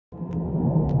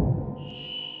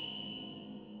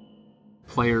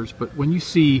players, but when you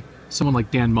see someone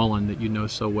like Dan Mullen that you know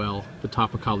so well, the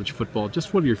top of college football,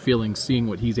 just what are your feelings seeing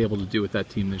what he's able to do with that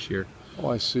team this year?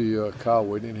 Well, I see Kyle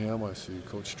Whittingham, I see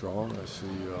Coach Strong, I see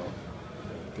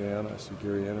Dan, I see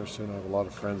Gary Anderson. I have a lot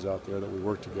of friends out there that we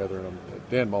work together, and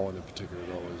Dan Mullen in particular,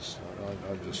 though, is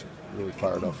I'm just really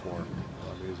fired up for him.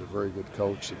 He's a very good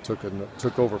coach that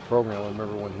took over a program. I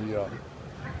remember when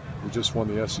we just won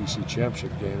the SEC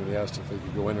championship game, and he asked if he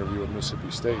could go interview with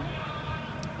Mississippi State.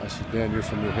 I said, Dan, you're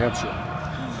from New Hampshire.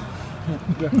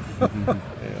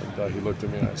 And he looked at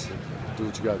me and I said, do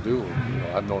what you got to do. And,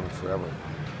 I've known him forever.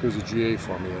 He was a GA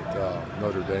for me at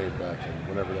Notre Dame back in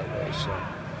whenever that was. So,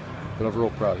 but I'm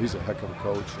real proud. He's a heck of a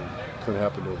coach, and couldn't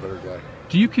happen to a better guy.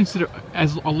 Do you consider,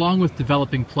 along with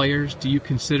developing players, do you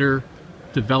consider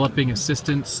developing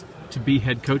assistants to be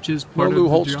head coaches? Well, Lou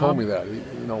Holtz told me that.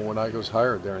 When I was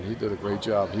hired there, and he did a great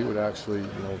job. He would actually,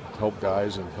 help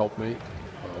guys and help me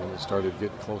when it started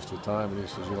getting close to time. And he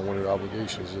says, one of your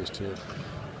obligations is to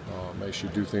make sure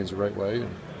you do things the right way and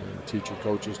teach your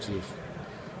coaches to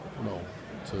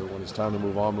when it's time to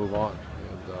move on, move on.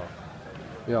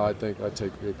 And I think I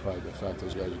take great pride in the fact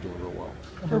those guys are doing real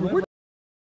well.